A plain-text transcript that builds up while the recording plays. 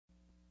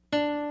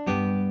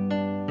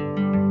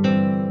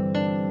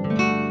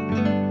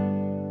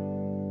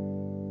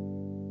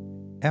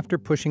After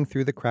pushing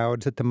through the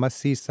crowds at the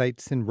must-see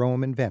sites in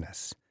Rome and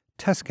Venice,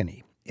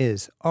 Tuscany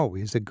is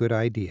always a good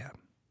idea.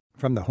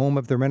 From the home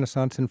of the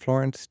Renaissance in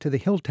Florence to the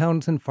hill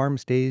towns and farm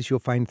stays you'll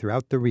find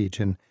throughout the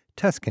region,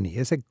 Tuscany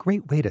is a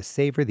great way to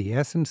savor the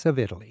essence of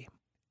Italy.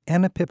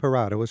 Anna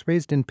Piperato was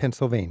raised in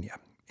Pennsylvania,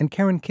 and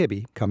Karin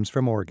Kibby comes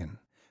from Oregon.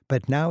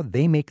 But now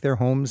they make their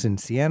homes in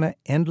Siena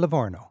and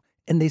Livorno,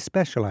 and they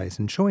specialize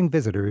in showing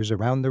visitors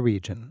around the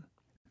region.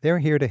 They're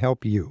here to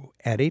help you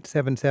at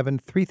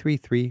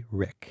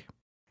 877-333-RICK.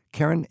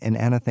 Karin and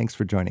Anna, thanks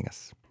for joining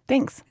us.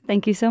 Thanks.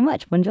 Thank you so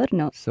much.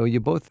 Buongiorno. So you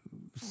both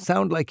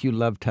sound like you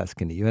love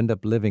Tuscany. You end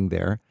up living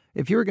there.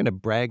 If you were going to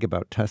brag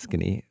about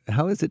Tuscany,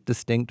 how is it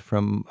distinct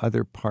from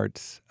other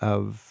parts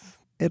of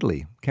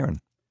Italy? Karin?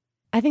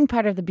 I think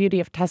part of the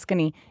beauty of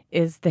Tuscany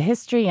is the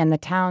history and the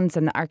towns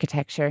and the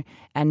architecture.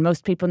 And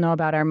most people know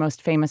about our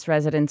most famous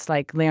residents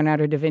like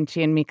Leonardo da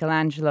Vinci and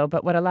Michelangelo.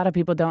 But what a lot of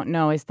people don't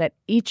know is that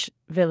each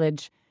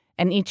village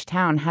and each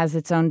town has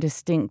its own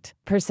distinct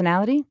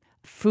personality.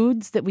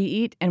 Foods that we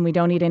eat and we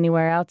don't eat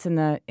anywhere else in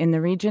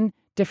the region,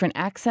 different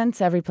accents.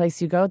 Every place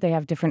you go, they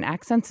have different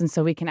accents. And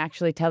so we can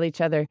actually tell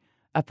each other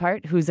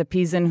apart who's a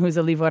Pisan, who's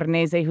a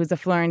Livornese, who's a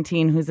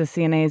Florentine, who's a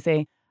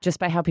Sienese, just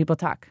by how people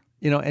talk.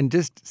 You know, and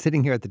just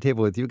sitting here at the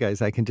table with you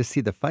guys, I can just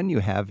see the fun you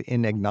have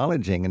in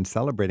acknowledging and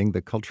celebrating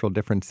the cultural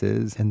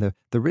differences and the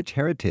rich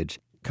heritage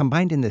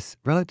combined in this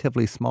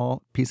relatively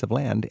small piece of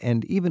land.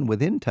 And even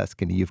within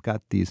Tuscany, you've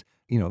got these,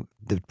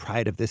 the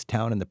pride of this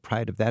town and the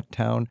pride of that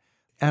town.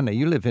 Anna,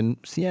 you live in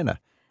Siena.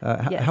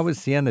 Yes. How is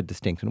Siena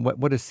distinct, and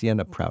what is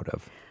Siena proud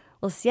of?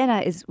 Well, Siena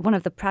is one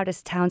of the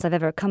proudest towns I've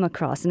ever come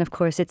across. And of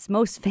course, it's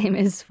most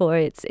famous for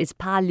its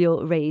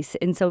Palio race.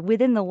 And so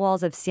within the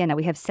walls of Siena,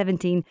 we have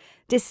 17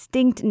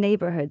 distinct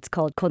neighborhoods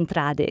called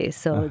contrade.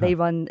 So they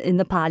run in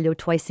the Palio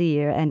twice a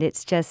year. And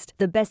it's just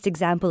the best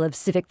example of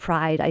civic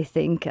pride, I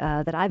think,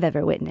 that I've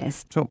ever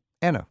witnessed. So,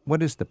 Anna,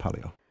 what is the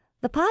Palio?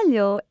 The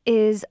Palio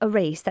is a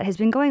race that has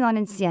been going on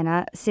in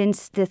Siena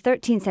since the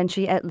 13th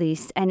century at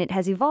least, and it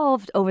has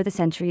evolved over the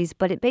centuries,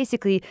 but it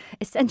basically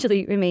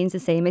essentially remains the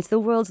same. It's the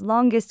world's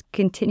longest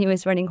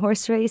continuous running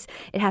horse race.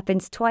 It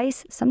happens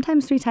twice,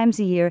 sometimes 3 times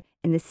a year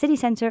in the city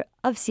center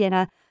of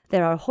Siena.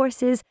 There are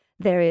horses,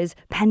 there is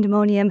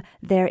pandemonium,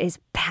 there is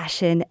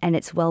passion, and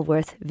it's well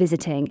worth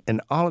visiting.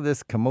 And all of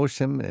this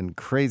commotion and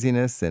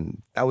craziness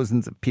and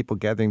thousands of people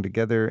gathering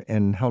together,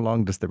 and how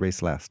long does the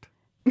race last?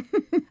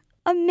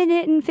 A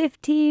minute and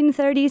 15,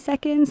 30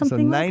 seconds,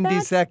 something like that.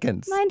 90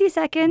 seconds. 90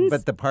 seconds.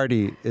 But the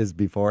party is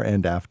before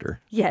and after.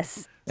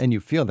 Yes. And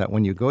you feel that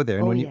when you go there.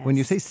 And when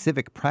you say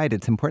civic pride,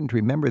 it's important to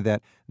remember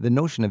that the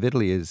notion of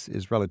Italy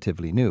is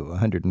relatively new.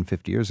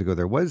 150 years ago,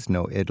 there was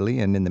no Italy.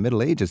 And in the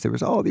Middle Ages, there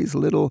was all these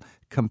little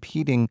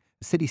competing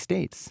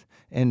city-states.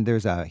 And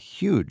there's a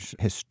huge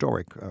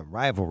historic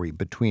rivalry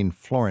between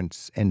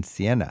Florence and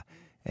Siena.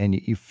 And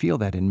you feel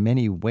that in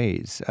many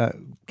ways.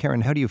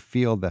 Karin, how do you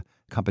feel the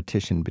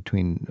competition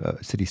between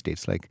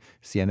city-states like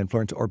Siena and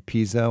Florence, or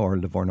Pisa, or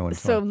Livorno and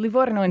so on?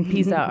 Livorno and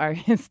Pisa are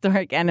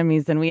historic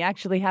enemies, and we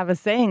actually have a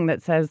saying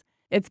that says,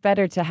 it's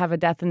better to have a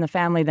death in the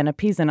family than a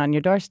Pisan on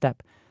your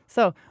doorstep.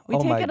 So we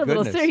take it a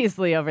little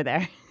seriously over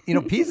there.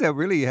 Pisa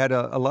really had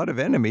a lot of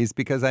enemies,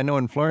 because I know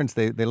in Florence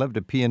they love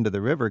to pee into the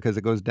river because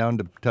it goes down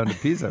to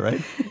Pisa,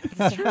 right?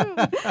 It's true.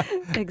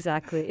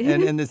 Exactly.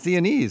 And the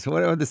Sienese.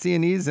 What are the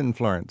Sienese in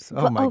Florence?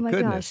 Oh my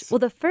goodness. Gosh. Well,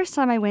 the first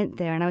time I went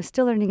there, and I was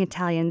still learning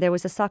Italian, there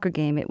was a soccer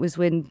game. It was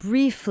when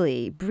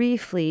briefly,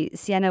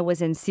 Siena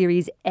was in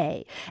Series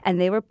A,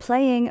 and they were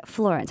playing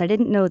Florence. I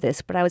didn't know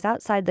this, but I was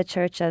outside the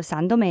church of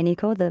San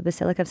Domenico, the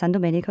Basilica of San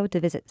Domenico, to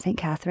visit St.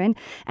 Catherine,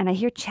 and I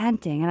hear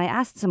chanting, and I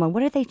asked someone,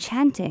 what are they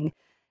chanting?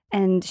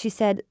 And she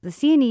said, the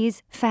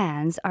Sienese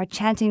fans are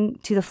chanting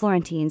to the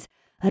Florentines,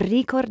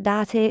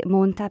 Ricordate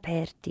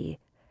Montaperti.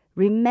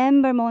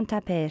 Remember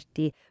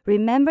Montaperti.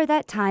 Remember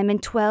that time in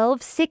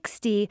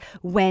 1260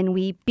 when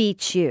we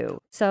beat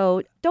you.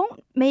 So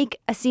don't make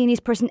a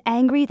Sienese person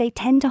angry. They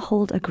tend to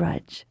hold a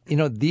grudge.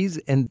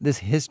 This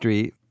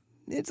history,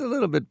 it's a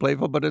little bit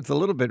playful, but it's a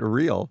little bit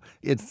real.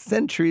 It's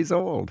centuries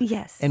old.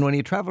 Yes. And when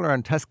you travel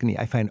around Tuscany,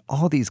 I find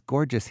all these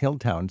gorgeous hill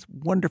towns,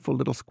 wonderful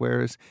little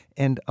squares,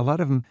 and a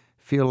lot of them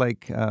feel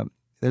like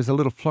there's a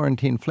little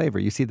Florentine flavor.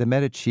 You see the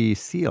Medici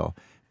seal,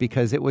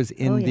 because it was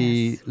in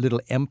the little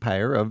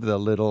empire of the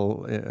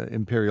little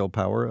imperial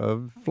power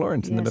of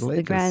Florence in the Middle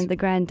Ages. The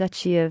Grand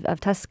Duchy of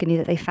Tuscany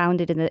that they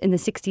founded in the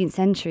 16th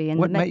century. And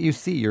what might you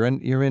see? You're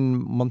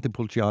in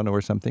Montepulciano or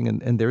something,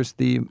 and there's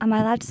the... Am I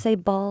allowed to say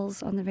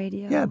balls on the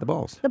radio? Yeah, the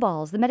balls. The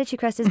balls. The Medici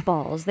crest is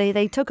balls.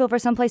 They took over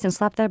someplace and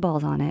slapped their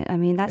balls on it. I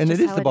mean, that's just how it is.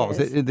 And it is the balls.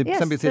 Yes,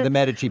 somebody say the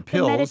Medici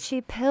pills. The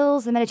Medici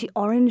pills, the Medici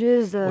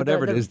oranges,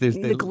 whatever it is. There's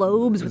the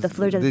globes with the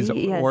fleur-de-lis.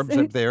 These orbs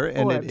up there,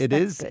 and it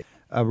is... Good.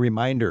 A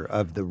reminder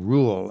of the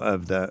rule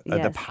of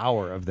the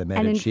power of the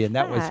Medici, and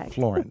that was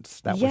Florence.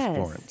 That was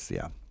Florence,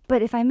 yeah.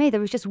 But if I may, there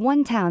was just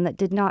one town that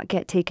did not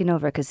get taken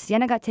over, because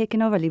Siena got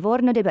taken over,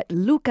 Livorno did, but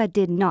Lucca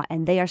did not,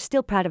 and they are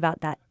still proud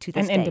about that to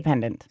this day.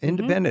 Independent.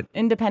 Independent.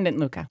 Independent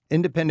Lucca.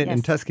 Independent in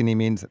Yes. Tuscany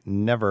means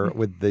never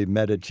with the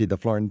Medici, the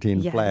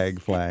Florentine Yes.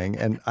 flag flying.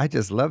 And I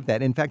just love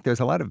that. In fact, there's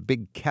a lot of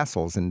big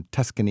castles in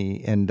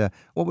Tuscany. And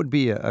what would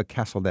be a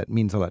castle that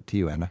means a lot to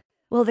you, Anna?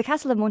 Well, the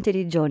Castle of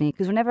Monteriggioni,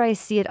 because whenever I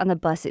see it on the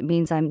bus, it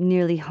means I'm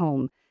nearly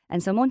home.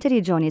 And so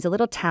Monteriggioni is a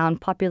little town,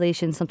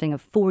 population something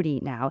of 40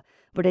 now,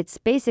 but it's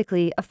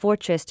basically a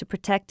fortress to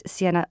protect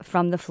Siena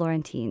from the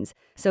Florentines.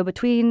 So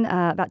between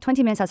about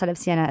 20 minutes outside of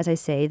Siena, as I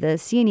say, the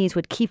Sienese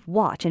would keep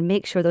watch and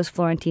make sure those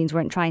Florentines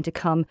weren't trying to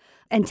come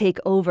and take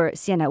over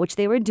Siena, which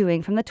they were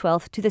doing from the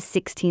 12th to the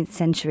 16th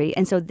century.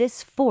 And so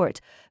this fort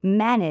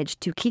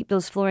managed to keep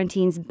those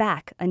Florentines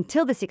back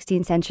until the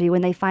 16th century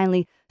when they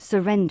finally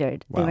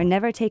surrendered. They were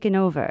never taken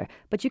over.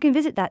 But you can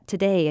visit that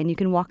today, and you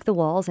can walk the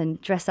walls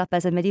and dress up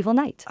as a medieval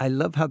knight. I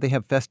love how they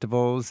have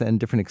festivals and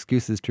different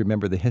excuses to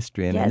remember the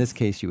history. And in this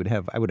case, you would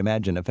have, I would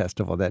imagine, a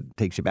festival that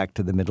takes you back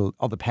to the middle,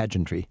 all the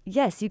pageantry.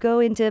 Yes, you go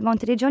into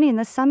Monteriggioni in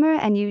the summer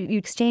and you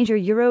exchange your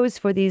euros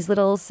for these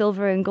little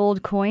silver and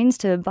gold coins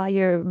to buy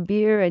your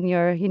beer and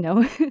your,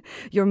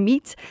 your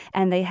meat.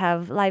 And they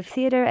have live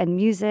theater and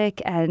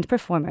music and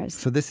performers.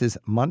 So this is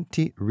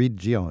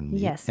Monteriggioni.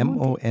 Yes,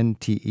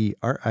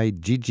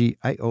 Monteriggioni.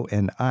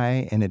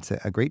 And it's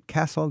a great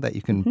castle that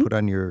you can put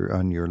on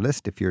your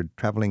list if you're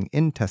traveling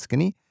in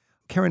Tuscany.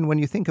 Karin, when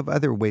you think of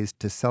other ways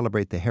to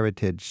celebrate the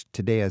heritage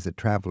today as a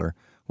traveler,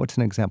 what's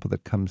an example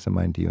that comes to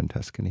mind to you in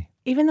Tuscany?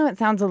 Even though it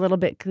sounds a little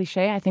bit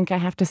cliche, I think I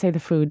have to say the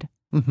food.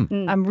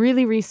 Mm-hmm. I'm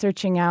really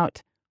researching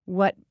out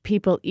what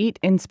people eat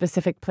in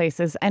specific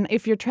places. And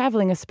if you're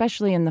traveling,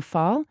 especially in the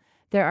fall,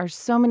 there are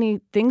so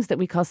many things that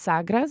we call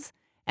sagras,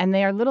 and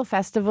they are little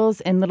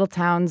festivals in little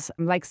towns.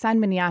 Like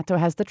San Miniato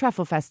has the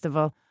Truffle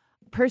Festival.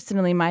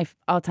 Personally, my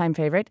all-time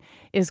favorite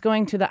is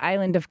going to the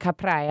island of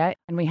Capraia,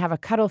 and we have a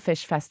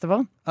cuttlefish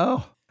festival.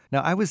 Oh,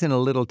 now I was in a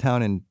little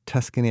town in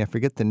Tuscany. I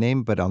forget the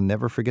name, but I'll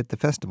never forget the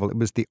festival. It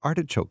was the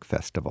Artichoke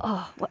Festival.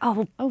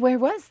 Oh, where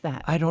was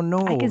that? I don't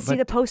know. I can see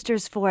the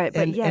posters for it,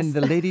 but yes. And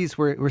the ladies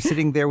were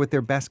sitting there with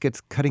their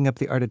baskets cutting up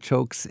the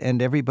artichokes, and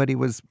everybody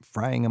was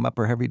frying them up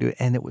or however you do it,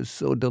 and it was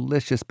so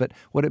delicious. But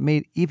what it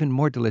made even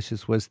more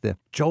delicious was the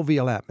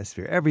jovial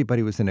atmosphere.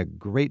 Everybody was in a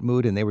great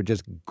mood, and they were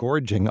just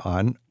gorging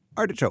on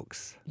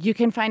artichokes. You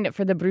can find it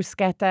for the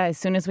bruschetta. As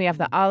soon as we have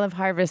the olive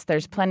harvest,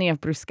 there's plenty of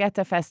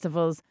bruschetta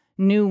festivals,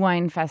 new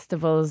wine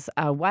festivals,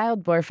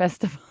 wild boar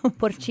festivals.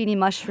 Porcini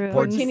mushrooms.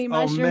 Porcini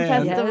mushroom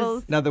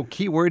festivals. Yes. Now, the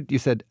key word, you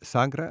said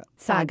sagra?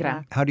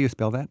 Sagra. How do you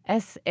spell that?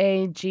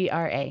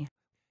 Sagra.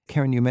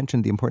 Karin, you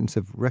mentioned the importance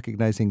of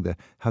recognizing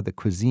how the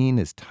cuisine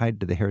is tied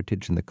to the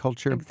heritage and the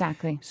culture.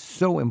 Exactly.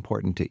 So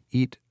important to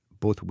eat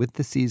both with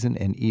the season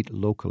and eat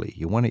locally.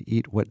 You want to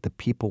eat what the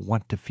people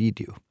want to feed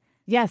you.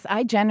 Yes,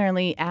 I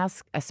generally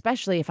ask,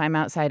 especially if I'm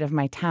outside of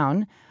my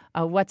town,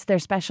 what's their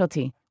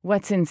specialty?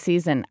 What's in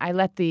season? I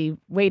let the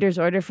waiters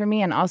order for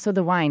me, and also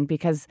the wine,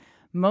 because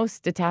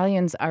most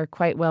Italians are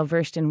quite well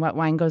versed in what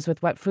wine goes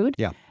with what food.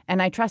 Yeah.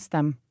 And I trust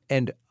them.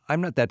 And I'm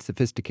not that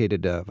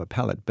sophisticated of a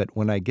palate, but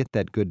when I get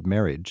that good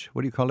marriage,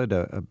 what do you call it?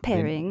 A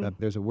Pairing.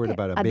 There's a word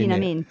about a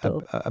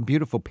Abbinamento. a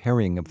beautiful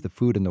pairing of the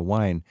food and the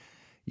wine.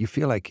 You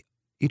feel like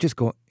you just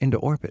go into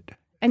orbit.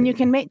 And you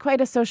can make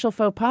quite a social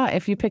faux pas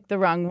if you pick the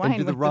wrong wine. And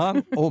do the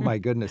wrong? Oh, my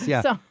goodness,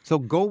 yeah. So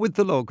go with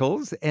the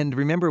locals. And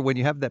remember, when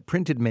you have that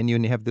printed menu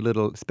and you have the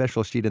little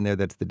special sheet in there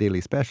that's the daily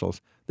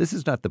specials, this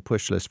is not the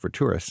push list for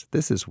tourists.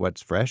 This is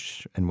what's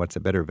fresh and what's a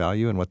better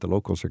value and what the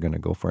locals are going to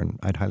go for, and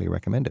I'd highly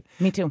recommend it.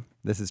 Me too.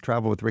 This is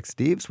Travel with Rick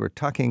Steves. We're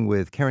talking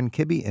with Karin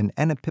Kibby and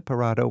Anna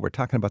Piperato. We're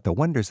talking about the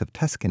wonders of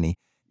Tuscany.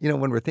 You know,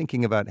 when we're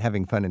thinking about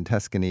having fun in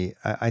Tuscany,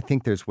 I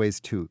think there's ways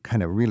to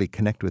kind of really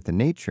connect with the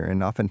nature,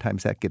 and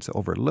oftentimes that gets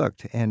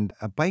overlooked. And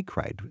a bike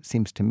ride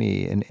seems to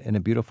me, in a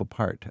beautiful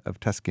part of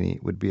Tuscany,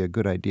 would be a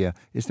good idea.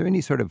 Is there any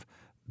sort of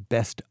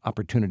best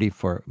opportunity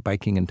for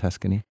biking in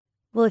Tuscany?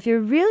 Well, if you're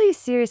really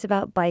serious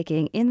about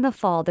biking, in the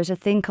fall, there's a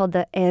thing called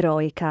the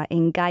Eroica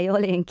in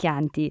Gaiole in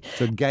Chianti.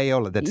 So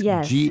Gaiola, that's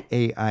Yes.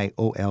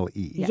 Gaiole.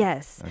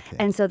 Yes. Okay.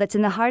 And so that's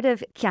in the heart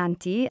of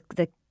Chianti,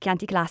 the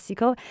Chianti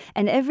Classico.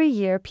 And every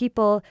year,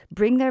 people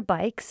bring their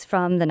bikes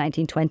from the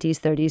 1920s,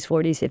 30s,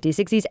 40s, 50s,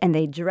 60s, and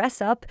they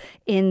dress up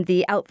in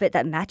the outfit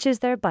that matches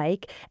their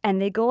bike,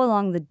 and they go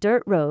along the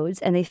dirt roads,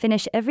 and they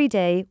finish every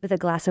day with a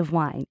glass of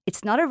wine.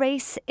 It's not a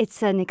race,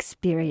 it's an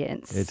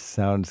experience. It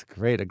sounds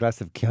great. A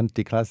glass of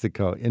Chianti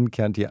Classico in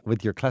Chianti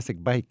with your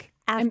classic bike.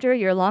 After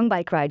your long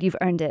bike ride, you've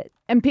earned it.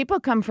 And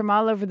people come from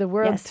all over the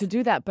world Yes. to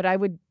do that, but I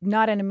would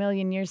not in a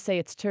million years say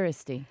it's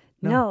touristy.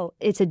 No,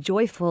 it's a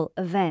joyful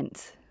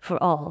event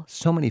for all.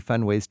 So many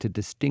fun ways to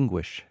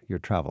distinguish your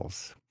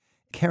travels.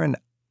 Karin,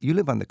 you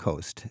live on the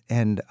coast,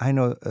 and I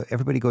know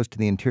everybody goes to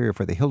the interior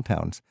for the hill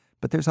towns,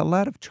 but there's a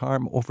lot of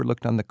charm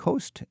overlooked on the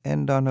coast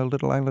and on a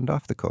little island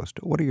off the coast.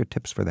 What are your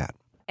tips for that?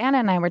 Anna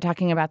and I were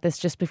talking about this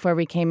just before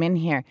we came in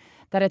here,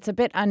 that it's a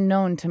bit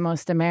unknown to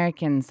most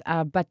Americans,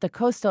 but the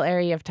coastal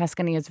area of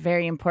Tuscany is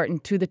very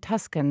important to the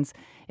Tuscans.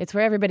 It's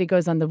where everybody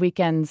goes on the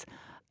weekends.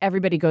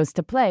 everybody goes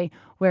to play,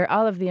 where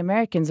all of the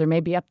Americans are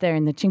maybe up there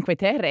in the Cinque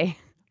Terre.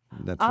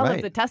 That's all right.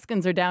 of the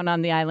Tuscans are down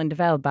on the island of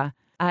Elba.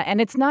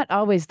 And it's not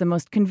always the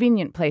most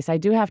convenient place. I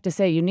do have to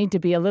say, you need to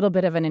be a little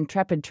bit of an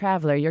intrepid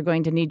traveler. You're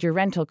going to need your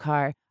rental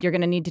car. You're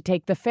going to need to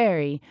take the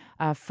ferry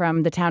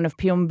from the town of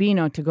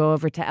Piombino to go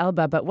over to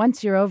Elba. But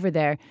once you're over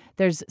there,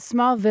 there's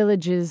small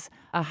villages,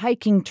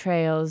 hiking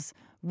trails,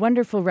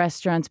 wonderful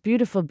restaurants,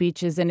 beautiful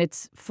beaches, and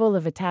it's full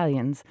of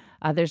Italians.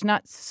 There's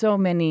not so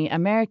many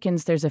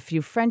Americans. There's a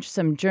few French,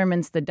 some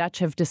Germans. The Dutch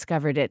have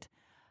discovered it.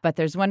 But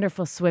there's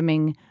wonderful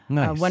swimming,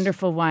 Nice.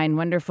 wonderful wine,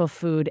 wonderful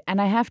food. And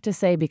I have to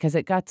say, because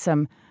it got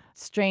some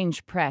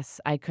strange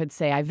press, I could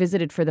say, I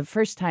visited for the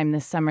first time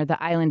this summer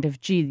the island of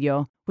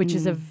Giglio, which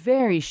is a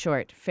very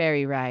short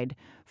ferry ride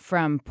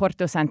from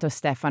Porto Santo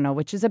Stefano,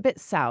 which is a bit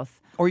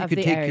south Or you of could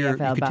the area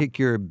of Elba. take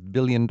your $1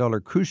 billion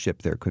cruise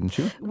ship there, couldn't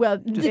you? Well,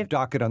 Just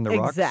dock it on the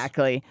rocks.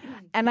 Exactly.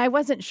 And I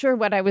wasn't sure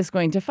what I was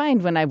going to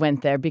find when I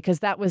went there, because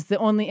that was the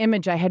only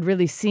image I had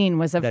really seen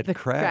was of That the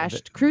crab.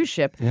 crashed cruise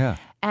ship. Yeah.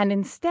 And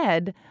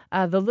instead,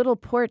 the little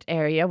port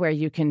area where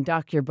you can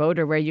dock your boat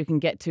or where you can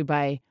get to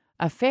by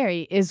a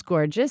ferry is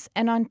gorgeous.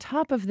 And on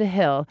top of the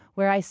hill,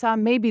 where I saw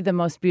maybe the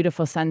most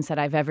beautiful sunset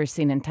I've ever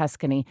seen in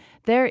Tuscany,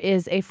 there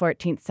is a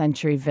 14th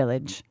century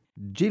village.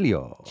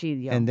 Giglio.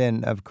 Giglio. And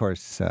then, of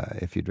course,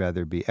 if you'd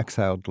rather be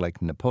exiled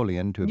like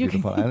Napoleon to a You can-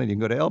 beautiful island, you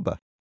can go to Elba.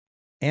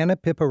 Anna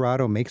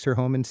Piperato makes her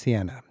home in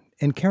Siena,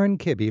 and Karin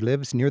Kibby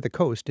lives near the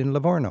coast in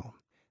Livorno.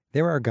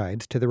 There are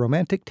guides to the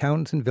romantic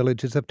towns and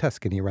villages of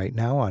Tuscany right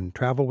now on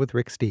Travel with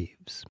Rick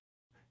Steves.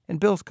 And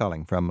Bill's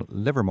calling from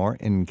Livermore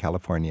in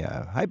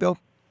California. Hi, Bill.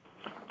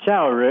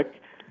 Ciao, Rick.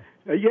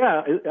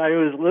 Yeah, I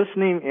was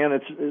listening, and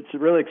it's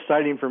really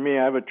exciting for me.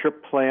 I have a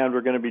trip planned.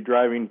 We're going to be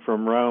driving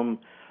from Rome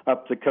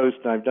up the coast,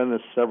 and I've done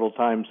this several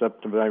times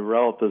up to my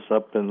relatives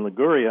up in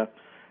Liguria.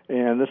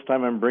 And this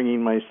time I'm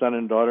bringing my son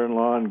and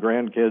daughter-in-law and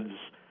grandkids,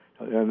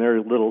 and they're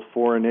little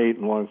 4 and 8,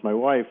 along with my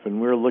wife. And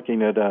we're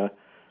looking at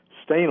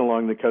staying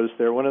along the coast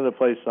there. One of the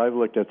places I've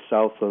looked at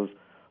south of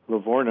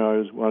Livorno, I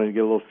was wanting to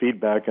get a little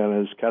feedback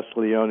on, is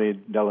Castiglione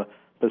della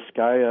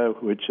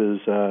Pescaia, which is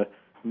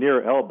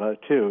near Elba,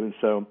 too. And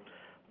so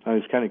I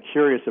was kind of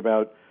curious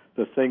about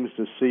the things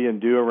to see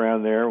and do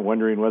around there,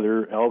 wondering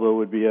whether Elba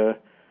would be a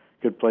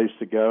good place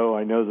to go.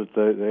 I know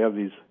that they have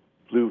these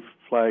blue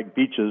flag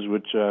beaches,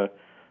 which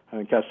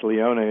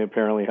Castiglione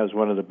apparently has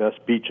one of the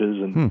best beaches.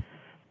 And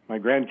my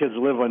grandkids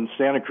live on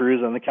Santa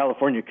Cruz on the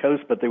California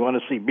coast, but they want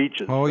to see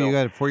beaches. Oh, so, you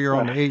got a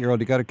 4-year-old and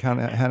 8-year-old. You got to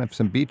have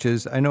some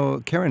beaches. I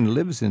know Karin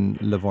lives in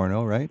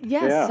Livorno, right?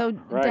 Yes, Yeah, so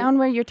right. down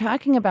where you're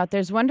talking about,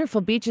 there's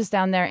wonderful beaches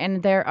down there,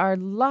 and there are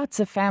lots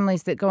of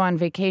families that go on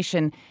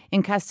vacation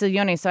in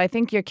Castiglione. So I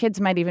think your kids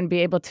might even be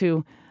able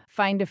to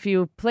find a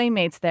few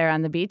playmates there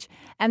on the beach.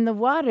 And the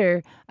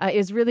water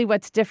is really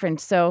what's different.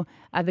 So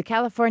the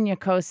California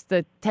coast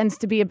tends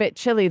to be a bit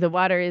chilly. The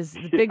water is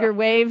bigger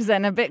waves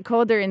and a bit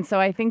colder. And so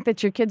I think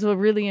that your kids will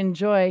really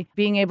enjoy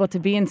being able to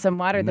be in some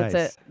water Nice.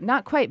 that's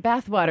not quite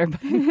bath water,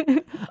 but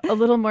a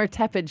little more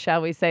tepid,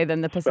 shall we say, than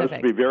the It's supposed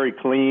Pacific. to be very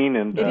clean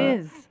and It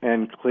is.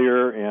 and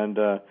clear, and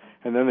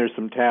then there's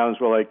some towns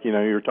where, like, you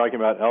were talking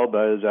about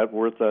Elba. Is that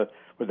would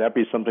that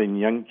be something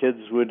young kids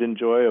would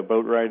enjoy, a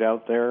boat ride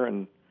out there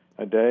in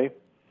a day?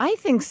 I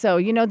think so.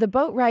 The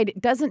boat ride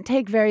doesn't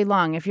take very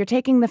long. If you're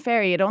taking the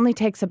ferry, it only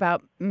takes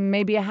about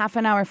maybe a half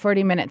an hour,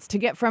 40 minutes to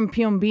get from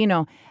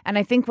Piombino. And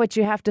I think what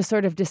you have to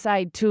sort of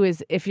decide, too,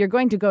 is if you're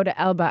going to go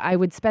to Elba, I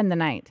would spend the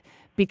night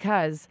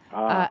because,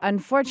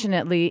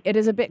 unfortunately, it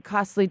is a bit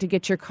costly to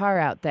get your car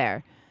out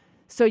there.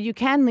 So you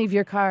can leave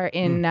your car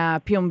in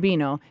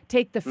Piombino,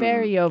 take the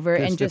ferry over,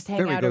 and just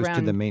hang out around. The ferry goes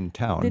to the main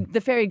town.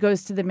 The ferry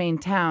goes to the main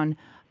town.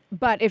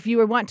 But if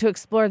you want to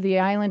explore the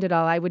island at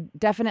all, I would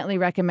definitely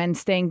recommend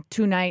staying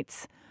 2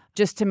 nights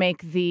just to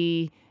make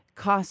the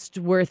cost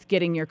worth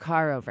getting your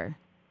car over.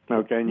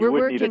 Okay, and We're you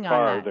would need a working on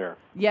car that. there.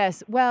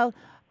 Yes. Well,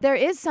 there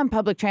is some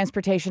public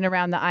transportation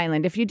around the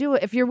island. If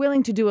you're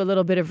willing to do a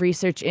little bit of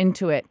research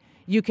into it,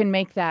 you can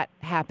make that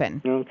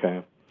happen.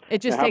 Okay.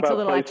 It just Now, takes a how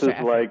little about extra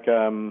places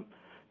effort.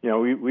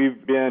 like,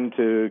 we've been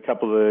to a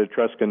couple of the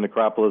Etruscan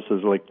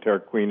necropolises like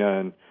Tarquina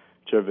and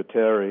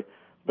Cerveteri,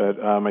 but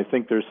I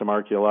think there's some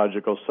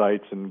archaeological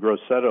sites, and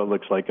Grosseto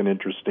looks like an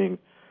interesting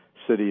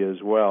city as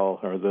well.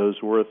 Are those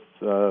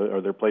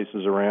are there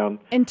places around?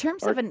 In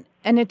terms of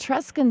an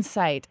Etruscan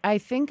site, I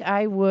think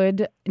I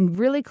would,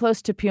 really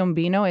close to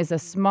Piombino is a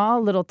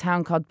small little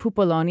town called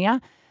Pupolonia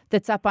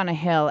that's up on a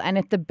hill, and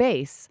at the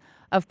base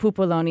of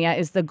Pupolonia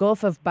is the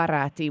Gulf of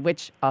Barati,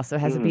 which also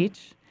has a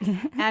beach,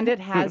 and it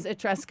has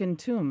Etruscan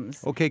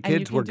tombs. Okay, And you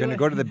kids, can we're do going to it-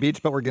 go to the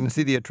beach, but we're going to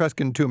see the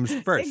Etruscan tombs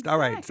first. All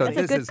right, so That's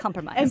a this good is...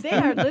 compromise. And they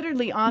are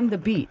literally on the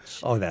beach.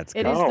 Oh, that's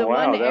It good. is Oh, the wow,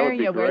 one that would be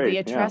area where the great, yeah.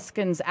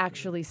 Etruscans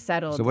actually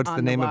settled. So what's on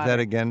the name of water. that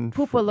again?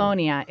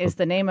 Pupolonia is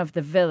the name of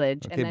the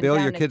village. and Okay, then Bill,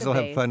 down your at kids the will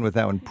have base- fun with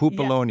that one.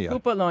 Pupolonia. Yeah,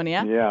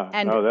 Pupolonia. Yeah.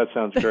 And That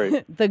sounds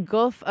great. the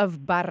Gulf of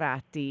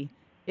Barati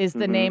is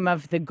the name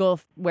of the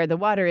gulf where the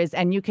water is,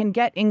 and you can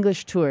get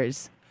English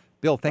tours.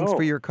 Bill, thanks for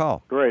Oh. your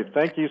call. Great.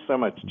 Thank you so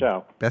much.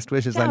 Ciao. Best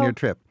wishes on Ciao. your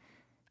trip.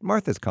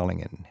 Martha's calling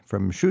in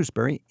from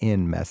Shrewsbury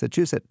in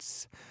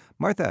Massachusetts.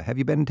 Martha, have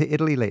you been to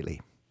Italy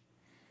lately?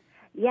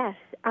 Yes,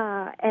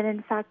 and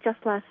in fact,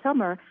 just last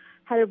summer,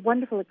 had a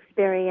wonderful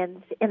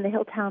experience in the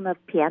hill town of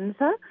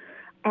Pienza,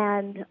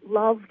 and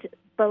loved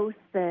both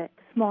the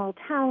small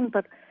town,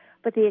 but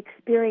the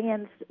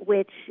experience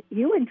which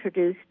you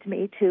introduced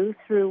me to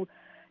through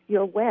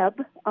your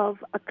web of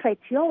a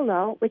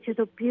Cretiolo, which is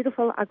a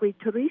beautiful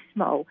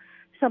agriturismo,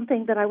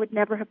 something that I would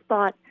never have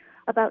thought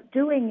about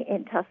doing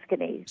in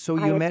Tuscany. So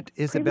you met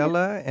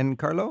Isabella and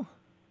Carlo?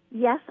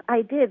 Yes,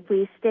 I did.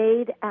 We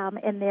stayed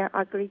in their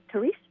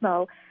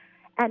agriturismo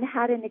and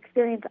had an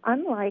experience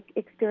unlike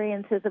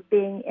experiences of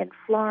being in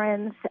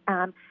Florence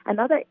and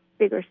other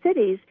bigger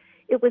cities.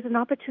 It was an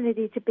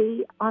opportunity to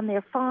be on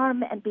their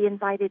farm and be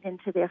invited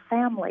into their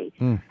family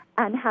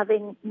and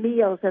having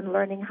meals and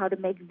learning how to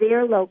make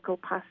their local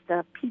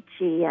pasta,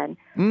 pici, and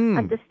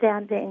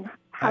understanding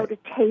how to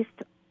taste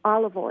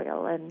olive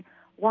oil and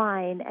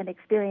wine and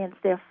experience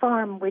their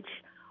farm, which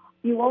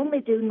you only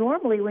do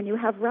normally when you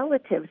have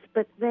relatives.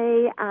 But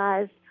they,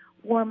 as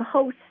warm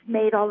hosts,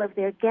 made all of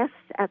their guests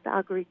at the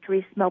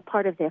agriturismo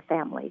part of their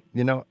family.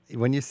 You know,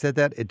 when you said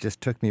that, it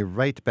just took me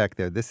right back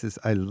there.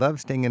 I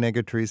love staying in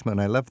agriturismo, and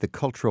I love the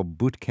cultural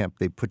boot camp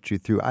they put you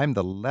through. I'm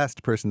the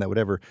last person that would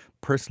ever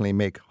personally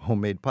make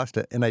homemade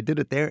pasta, and I did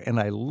it there,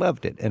 and I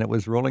loved it. And it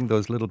was rolling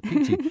those little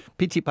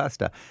pici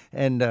pasta.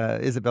 And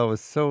Isabel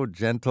was so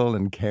gentle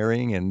and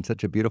caring and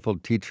such a beautiful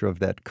teacher of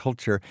that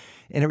culture.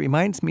 And it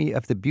reminds me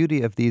of the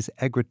beauty of these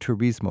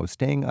agriturismos,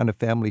 staying on a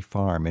family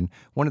farm. And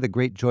one of the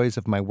great joys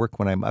of my work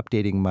when I'm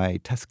updating my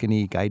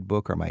Tuscany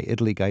guidebook or my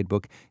Italy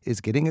guidebook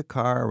is getting a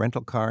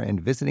rental car,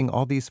 and visiting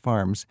all these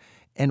farms.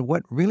 And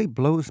what really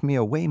blows me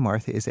away,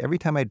 Martha, is every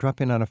time I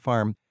drop in on a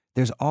farm,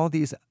 there's all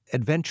these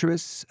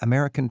adventurous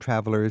American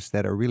travelers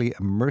that are really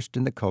immersed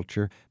in the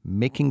culture,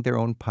 making their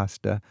own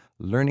pasta,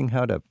 learning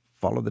how to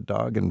follow the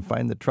dog and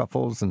find the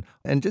truffles,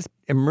 and just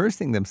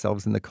immersing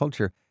themselves in the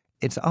culture.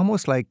 It's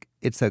almost like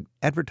it's an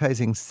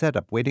advertising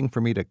setup waiting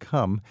for me to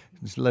come,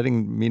 just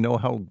letting me know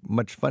how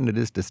much fun it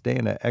is to stay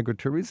in an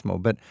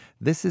agriturismo. But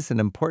this is an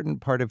important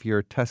part of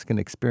your Tuscan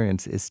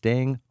experience, is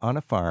staying on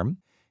a farm.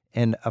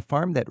 And a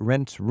farm that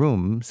rents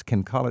rooms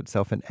can call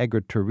itself an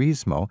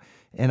agriturismo.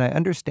 And I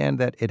understand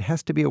that it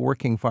has to be a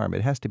working farm.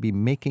 It has to be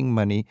making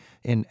money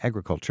in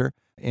agriculture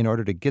in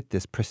order to get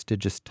this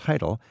prestigious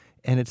title.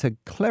 And it's a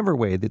clever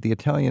way that the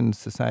Italian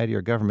society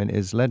or government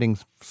is letting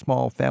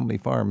small family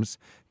farms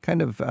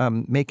kind of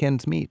make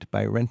ends meet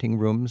by renting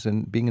rooms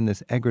and being in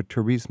this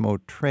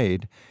agriturismo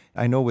trade.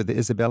 I know with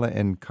Isabella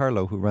and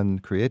Carlo, who run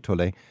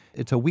Crietole,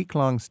 it's a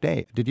week-long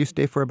stay. Did you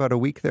stay for about a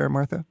week there,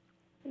 Martha?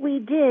 We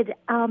did,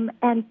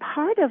 and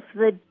part of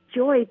the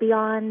joy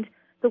beyond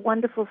the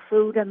wonderful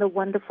food and the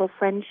wonderful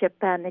friendship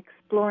and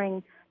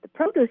exploring the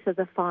produce of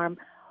the farm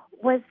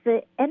was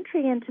the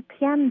entry into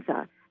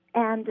Pienza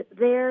and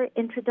their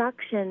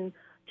introduction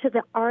to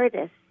the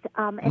artists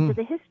and to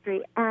the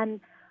history,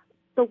 and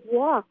the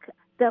walk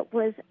that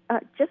was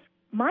just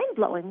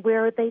mind-blowing,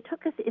 where they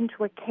took us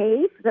into a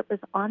cave that was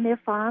on their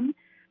farm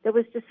that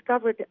was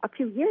discovered a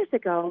few years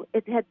ago.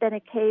 It had been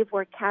a cave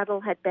where cattle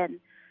had been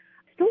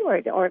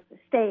stored or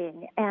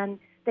staying, and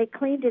they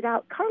cleaned it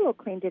out. Carlo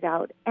cleaned it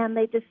out, and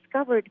they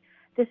discovered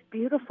this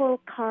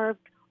beautiful carved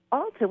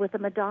altar with a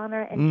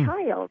Madonna and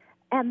child.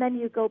 And then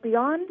you go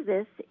beyond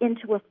this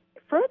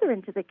further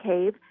into the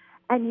cave,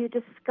 and you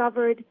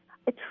discovered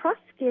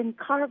Etruscan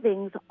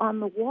carvings on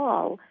the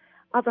wall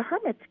of a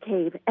hermit's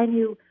cave, and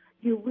you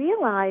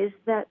realize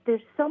that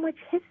there's so much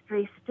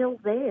history still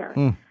there.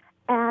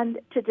 And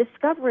to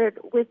discover it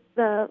with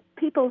the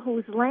people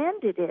whose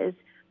land it is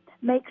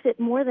makes it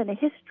more than a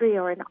history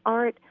or an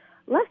art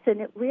lesson.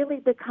 It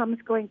really becomes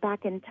going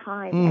back in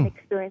time and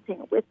experiencing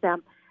it with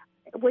them,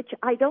 which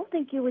I don't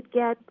think you would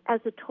get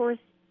as a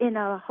tourist in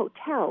a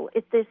hotel.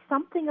 There's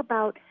something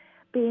about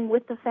being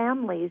with the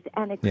families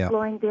and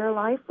exploring their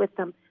life with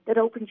them that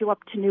opens you up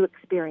to new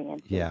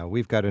experiences. Yeah,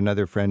 we've got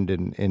another friend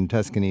in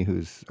Tuscany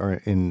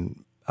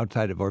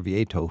outside of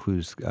Orvieto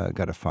who's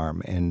got a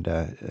farm, and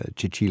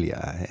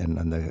Sicilia, and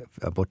on the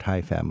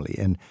Botai family.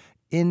 And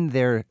in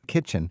their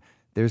kitchen,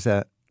 there's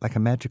like a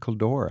magical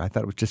door. I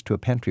thought it was just to a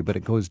pantry, but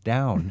it goes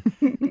down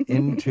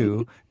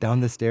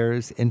down the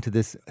stairs into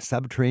this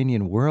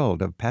subterranean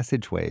world of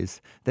passageways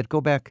that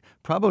go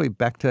probably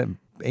back to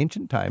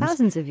ancient times.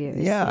 Thousands of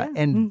years. Yeah,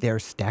 and they're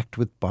stacked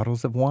with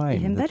bottles of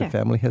wine that the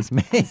family has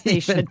made. They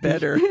should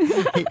better.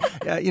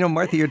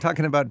 Martha, you're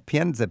talking about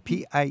Pienza,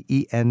 Pienza.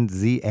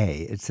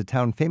 It's a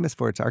town famous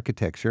for its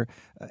architecture.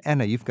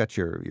 Anna, you've got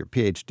your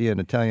PhD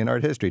in Italian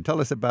art history. Tell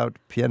us about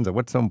Pienza.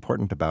 What's so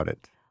important about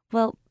it?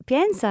 Well,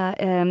 Pienza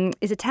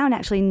is a town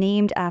actually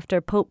named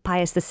after Pope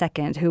Pius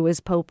II, who was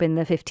Pope in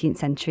the 15th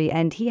century.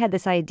 And he had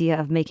this idea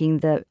of making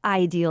the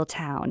ideal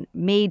town,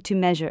 made to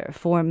measure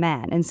for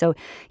man. And so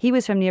he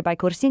was from nearby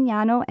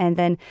Corsignano, and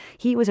then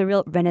he was a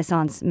real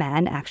Renaissance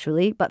man,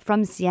 actually, but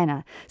from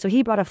Siena. So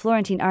he brought a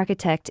Florentine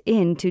architect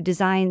in to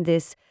design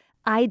this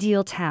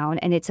ideal town,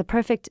 and it's a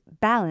perfect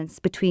balance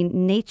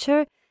between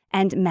nature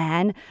and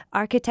man,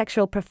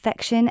 architectural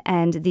perfection,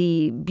 and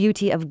the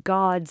beauty of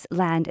God's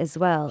land as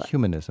well.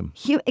 Humanism.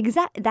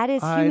 That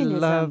is humanism. I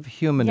love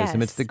humanism.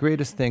 Yes. It's the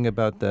greatest thing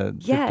about the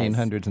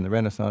 1500s and the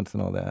Renaissance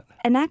and all that.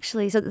 And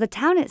actually, so the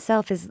town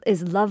itself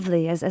is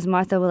lovely, as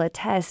Martha will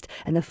attest,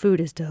 and the food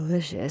is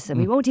delicious. And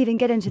we won't even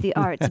get into the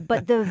arts,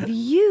 but the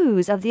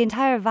views of the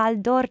entire Val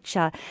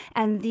d'Orcia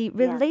and the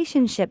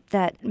relationship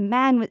that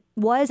man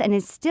was and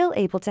is still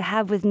able to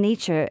have with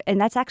nature, and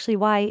that's actually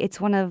why it's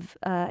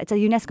it's a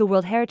UNESCO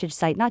World Heritage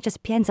Site, not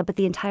just Pienza, but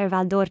the entire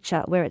Val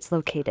d'Orcia where it's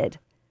located.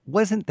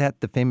 Wasn't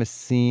that the famous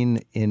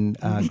scene in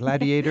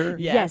Gladiator?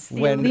 Yes,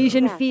 the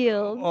Elysian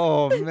Fields.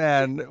 Oh,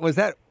 man. Was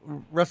that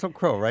Russell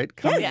Crowe, right?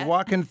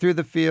 Walking through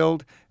the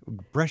field,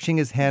 brushing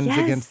his hands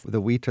against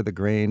the wheat or the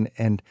grain,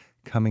 and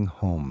coming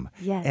home.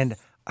 Yes. And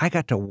I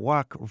got to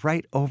walk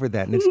right over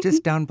that, and it's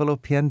just down below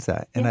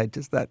Pienza. And I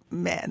just thought,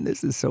 man,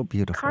 this is so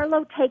beautiful.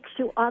 Carlo takes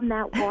you on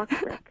that walk,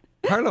 Rick.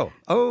 Carlo.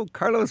 Oh,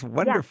 Carlo's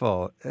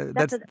wonderful.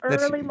 That's an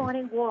early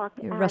morning walk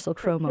Your at Russell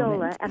Crowe Piazzolla,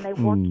 moment. and they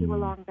walk you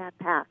along that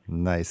path.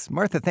 Nice.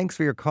 Martha, thanks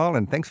for your call,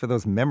 and thanks for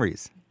those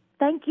memories.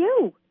 Thank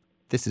you.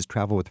 This is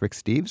Travel with Rick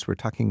Steves. We're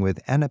talking with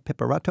Anna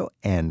Piperato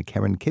and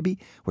Karin Kibby.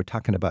 We're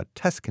talking about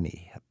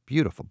Tuscany, a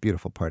beautiful,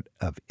 beautiful part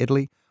of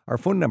Italy. Our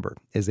phone number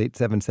is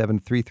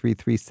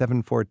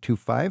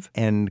 877-333-7425.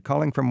 And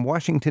calling from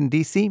Washington,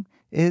 D.C.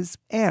 is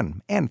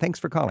Anne. Anne, thanks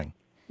for calling.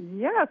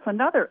 Yes,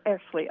 another,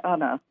 actually,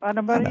 Anna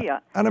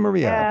Maria. Anna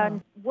Maria.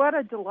 And what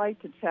a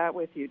delight to chat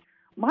with you.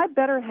 My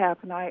better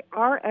half and I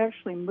are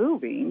actually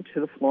moving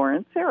to the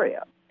Florence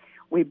area.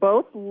 We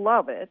both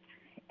love it,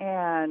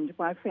 and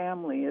my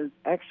family is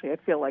actually, I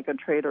feel like a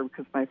traitor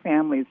because my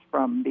family's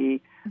from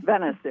the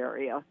Venice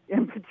area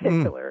in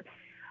particular.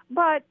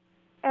 But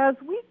as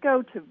we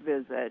go to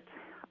visit,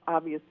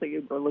 obviously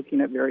we're looking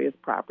at various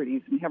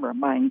properties and have our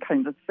mind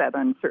kind of set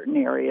on certain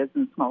areas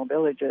and small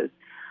villages.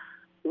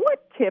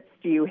 What tips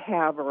do you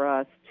have for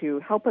us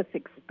to help us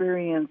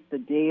experience the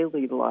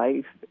daily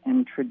life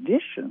and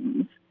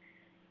traditions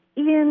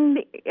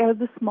in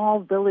the small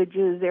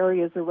villages,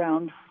 areas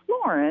around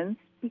Florence?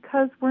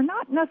 Because we're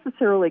not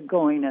necessarily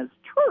going as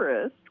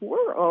tourists.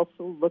 We're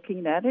also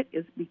looking at it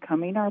as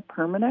becoming our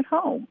permanent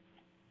home.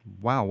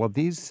 Wow. Well,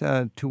 these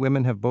two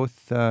women have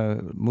both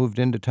moved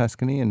into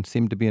Tuscany and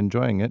seem to be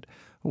enjoying it.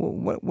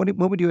 What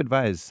would you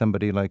advise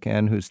somebody like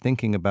Anne who's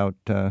thinking about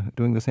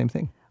doing the same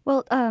thing?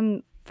 Well,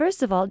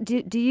 first of all,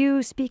 do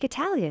you speak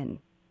Italian?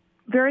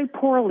 Very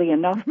poorly,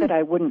 enough that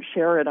I wouldn't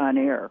share it on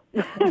air.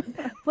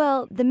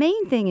 Well, the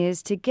main thing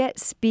is to get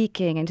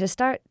speaking and to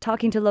start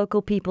talking to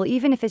local people,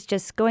 even if it's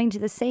just going to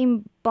the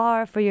same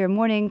bar for your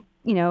morning,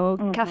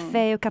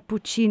 cafe or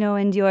cappuccino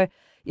and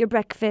your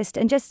breakfast,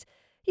 and just,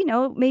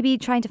 maybe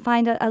trying to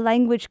find a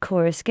language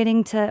course,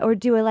 or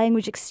do a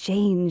language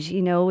exchange,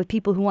 with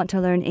people who want to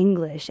learn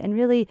English, and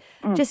really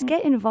just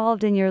get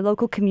involved in your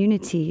local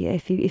community.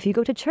 If you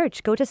go to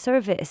church, go to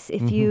service.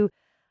 If you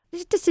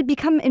just to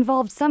become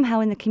involved somehow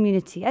in the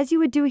community, as you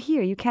would do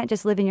here. You can't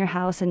just live in your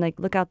house and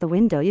look out the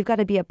window. You've got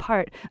to be a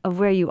part of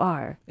where you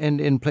are.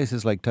 And in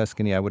places like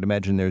Tuscany, I would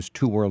imagine there's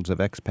two worlds of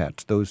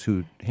expats: those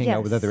who hang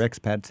out with other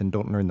expats and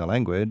don't learn the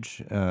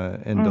language,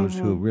 and those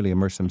who really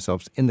immerse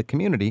themselves in the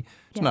community.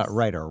 It's not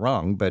right or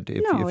wrong, but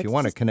if you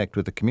want to connect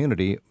with the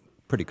community,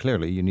 pretty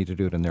clearly you need to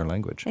do it in their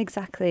language.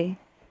 Exactly.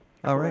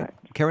 All right.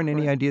 Karin,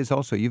 any ideas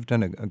also? You've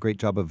done a great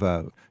job of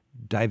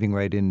diving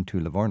right into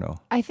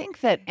Livorno. I think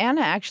that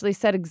Anna actually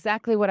said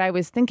exactly what I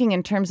was thinking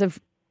in terms of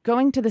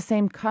going to the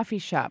same coffee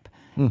shop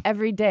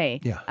every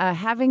day,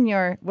 having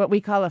what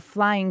we call a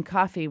flying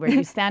coffee, where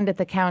you stand at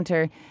the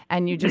counter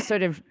and you just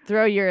sort of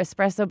throw your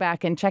espresso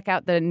back and check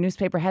out the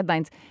newspaper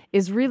headlines,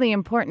 is really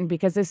important,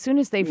 because as soon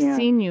as they've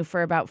seen you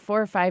for about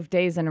 4 or 5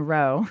 days in a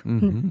row,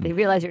 they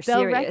realize you're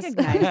serious.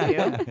 They'll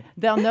recognize you.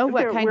 They'll know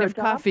what kind of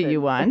coffee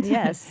you want.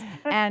 Yes.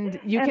 And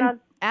you can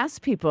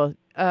ask people,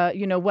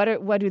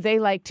 what do they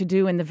like to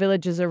do in the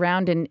villages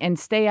around, and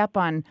stay up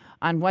on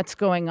what's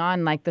going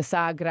on, like the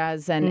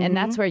sagras, and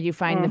that's where you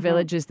find the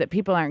villages that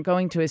people aren't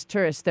going to as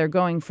tourists. They're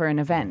going for an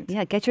event.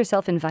 Yeah, get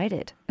yourself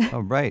invited.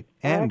 All right.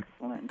 And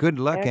Excellent. Good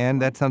luck, Anne.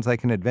 That sounds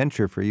like an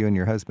adventure for you and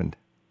your husband.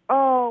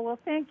 Oh, well,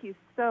 thank you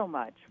so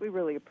much. We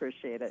really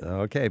appreciate it.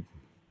 Okay.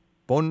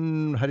 How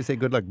do you say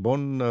good luck?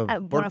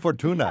 Buona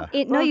fortuna.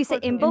 You say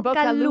in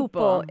bocca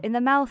lupo, in the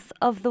mouth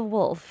of the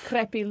wolf.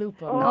 Crepi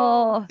lupo.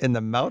 Oh. In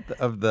the mouth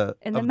of the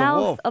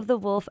mouth of the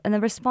wolf. And the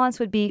response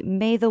would be,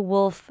 may the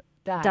wolf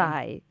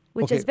die.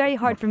 Which is very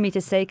hard for me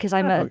to say because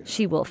I'm a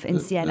she-wolf in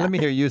Siena. Let me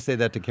hear you say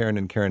that to Karin,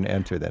 and Karin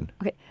answer then.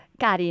 Okay.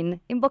 Karin,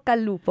 in bocca al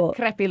lupo.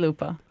 Crepi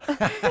lupo.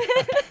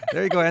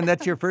 There you go, and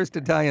that's your first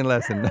Italian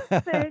lesson.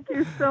 Thank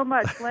you so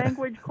much.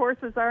 Language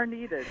courses are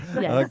needed.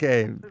 Yes.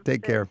 Okay,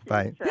 take care.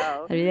 Bye.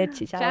 Ciao.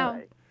 Arrivederci.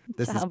 Ciao.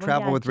 This is Ciao,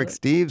 Travel with Rick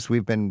Steves.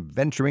 We've been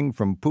venturing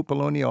from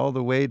Pupoloni all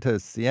the way to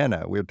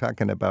Siena. We're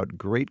talking about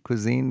great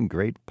cuisine,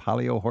 great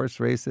palio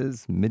horse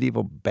races,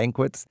 medieval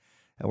banquets.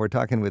 And we're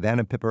talking with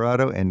Anna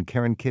Piperato and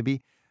Karin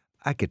Kibby.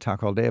 I could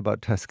talk all day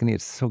about Tuscany.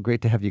 It's so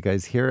great to have you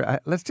guys here.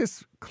 Let's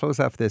just close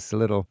off this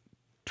little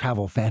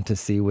travel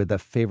fantasy with a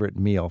favorite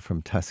meal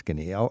from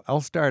Tuscany.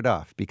 I'll start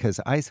off because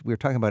we were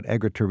talking about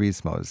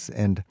agriturismos,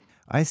 and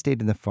I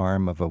stayed in the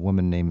farm of a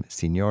woman named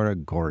Signora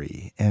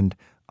Gori, and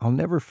I'll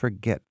never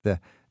forget it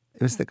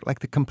was like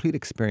the complete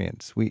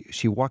experience.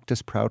 She walked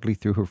us proudly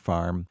through her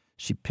farm.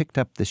 She picked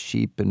up the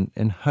sheep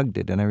and hugged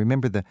it, and I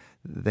remember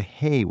the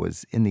hay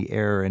was in the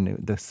air, and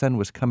the sun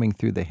was coming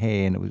through the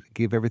hay, and it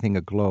gave everything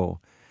a glow.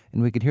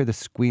 And we could hear the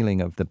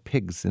squealing of the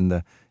pigs in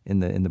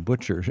the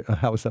butcher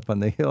house up on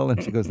the hill.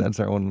 And she goes,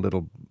 "That's our own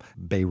little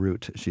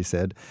Beirut," she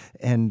said.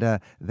 And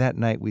that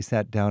night we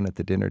sat down at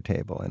the dinner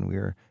table, and we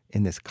were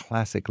in this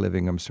classic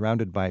living room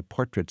surrounded by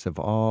portraits of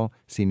all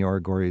Signora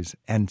Gori's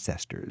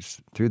ancestors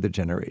through the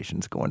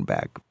generations, going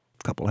back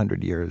a couple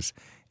hundred years.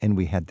 And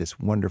we had this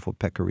wonderful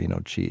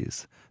pecorino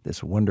cheese,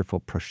 this wonderful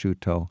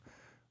prosciutto,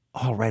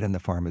 all right on the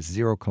farm, a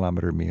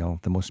 0-kilometer meal,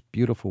 the most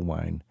beautiful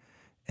wine.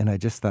 And I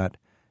just thought,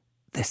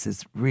 this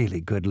is really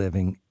good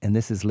living, and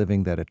this is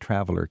living that a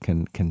traveler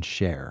can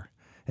share.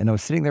 And I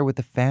was sitting there with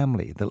the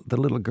family, the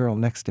little girl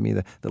next to me,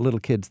 the little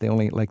kids, they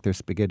only like their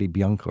spaghetti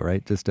bianco,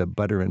 right? Just a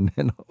butter and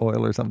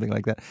oil or something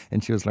like that.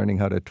 And she was learning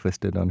how to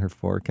twist it on her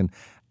fork. And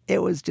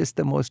it was just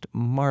the most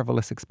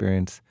marvelous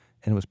experience.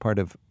 And it was part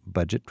of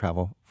budget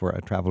travel for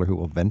a traveler who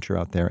will venture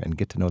out there and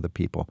get to know the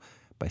people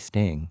by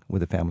staying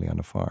with a family on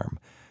a farm.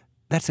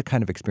 That's the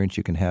kind of experience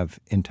you can have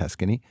in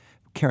Tuscany.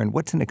 Karin,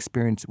 what's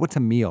a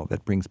meal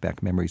that brings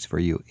back memories for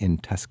you in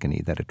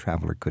Tuscany that a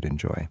traveler could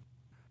enjoy?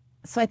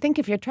 So I think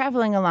if you're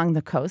traveling along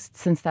the coast,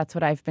 since that's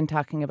what I've been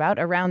talking about,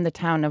 around the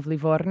town of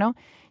Livorno,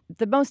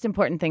 the most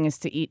important thing is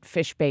to eat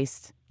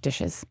fish-based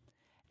dishes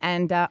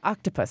and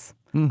octopus.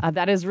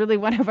 That is really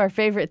one of our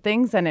favorite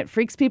things, and it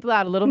freaks people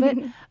out a little bit,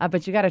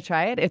 but you got to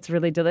try it. It's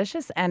really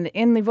delicious. And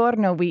in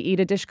Livorno, we eat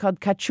a dish called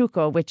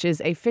caciucco, which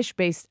is a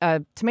fish-based,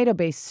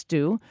 tomato-based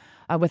stew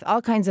with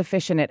all kinds of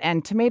fish in it.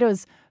 And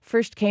tomatoes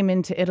first came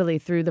into Italy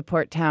through the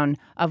port town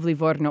of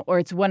Livorno, or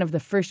it's one of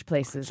the first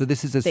places. So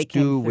this is a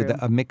stew with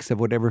a mix of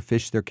whatever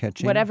fish they're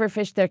catching? Whatever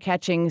fish they're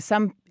catching.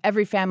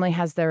 Every family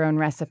has their own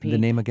recipe. The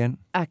name again?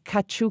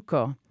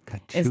 Caciucco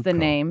is the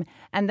name.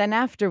 And then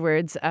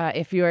afterwards,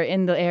 if you're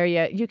in the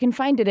area, you can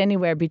find it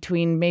anywhere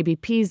between maybe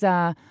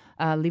Pisa,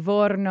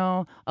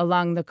 Livorno,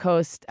 along the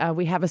coast.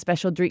 We have a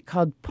special drink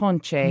called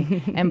ponche.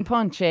 And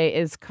ponche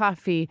is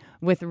coffee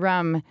with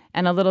rum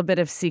and a little bit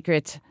of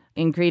secret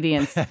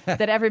ingredients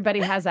that everybody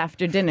has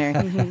after dinner.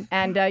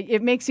 And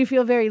it makes you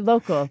feel very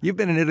local. You've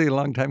been in Italy a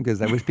long time,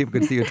 because I wish people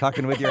could see you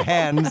talking with your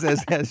hands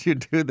as you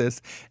do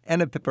this.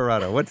 And a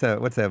Piperato, what's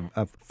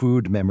a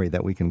food memory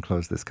that we can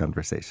close this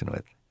conversation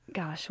with?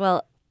 Gosh,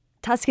 well,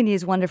 Tuscany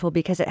is wonderful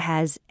because it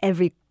has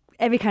every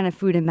kind of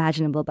food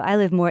imaginable, but I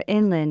live more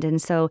inland,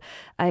 and so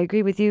I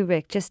agree with you,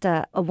 Rick. Just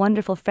a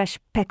wonderful fresh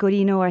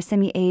pecorino or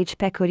semi-aged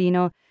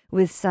pecorino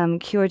with some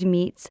cured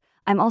meats.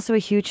 I'm also a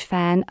huge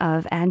fan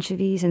of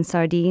anchovies and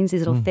sardines,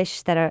 these little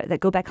fish that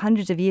go back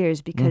hundreds of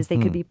years because they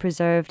could be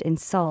preserved in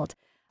salt.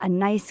 A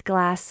nice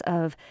glass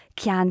of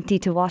Chianti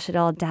to wash it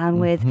all down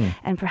with,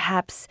 and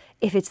perhaps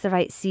if it's the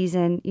right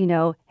season,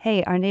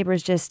 hey, our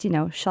neighbors just,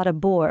 shot a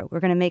boar.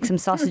 We're going to make some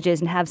sausages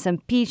and have some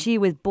peachy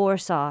with boar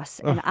sauce,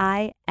 and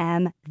I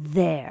am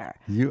there.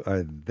 You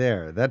are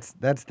there. That's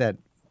that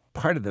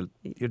part of the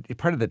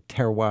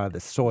terroir, the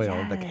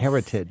soil, the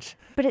heritage.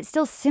 But it's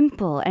still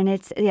simple, and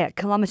it's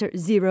kilometer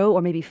 0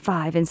 or maybe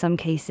 5 in some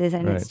cases,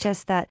 and it's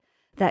just that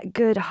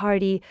good,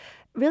 hearty,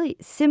 really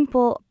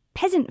simple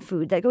peasant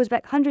food that goes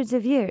back hundreds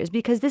of years,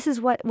 because this is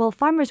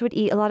farmers would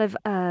eat a lot of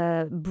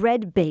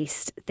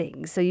bread-based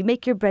things. So you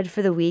make your bread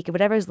for the week, and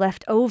whatever's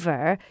left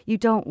over, you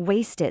don't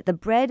waste it. The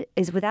bread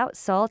is without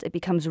salt, it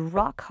becomes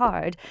rock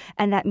hard,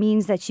 and that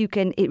means that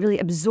it really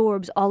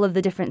absorbs all of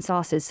the different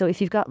sauces. So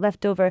if you've got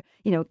leftover,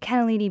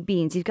 cannellini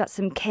beans, you've got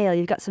some kale,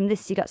 you've got some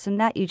this, you got some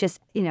that, you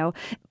just,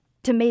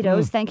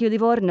 tomatoes, thank you,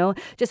 Livorno,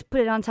 just put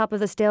it on top of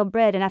the stale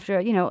bread, and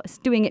after,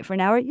 stewing it for an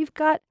hour, you've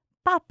got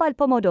Papa al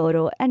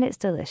pomodoro, and it's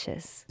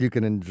delicious. You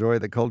can enjoy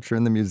the culture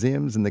in the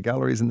museums and the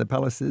galleries and the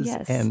palaces,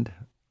 and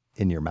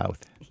in your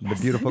mouth, the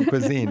beautiful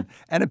cuisine.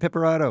 And a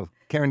Piperato.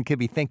 Karin,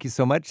 Kibby, thank you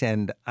so much,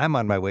 and I'm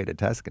on my way to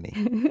Tuscany.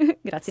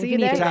 Grazie See you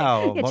there.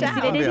 Ciao. Ci si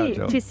vede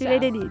lì. Ci si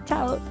vede lì.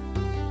 Ciao.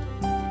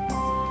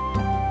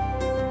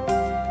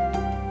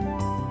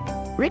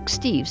 Rick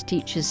Steves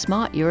teaches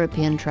smart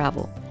European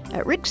travel.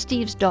 At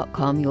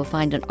ricksteves.com, you'll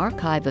find an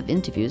archive of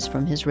interviews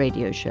from his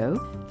radio show,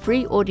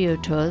 free audio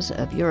tours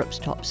of Europe's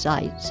top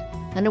sites,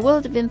 and a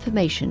world of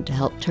information to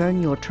help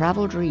turn your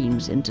travel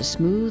dreams into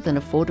smooth and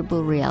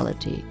affordable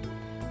reality.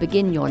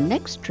 Begin your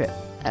next trip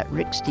at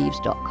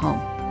ricksteves.com.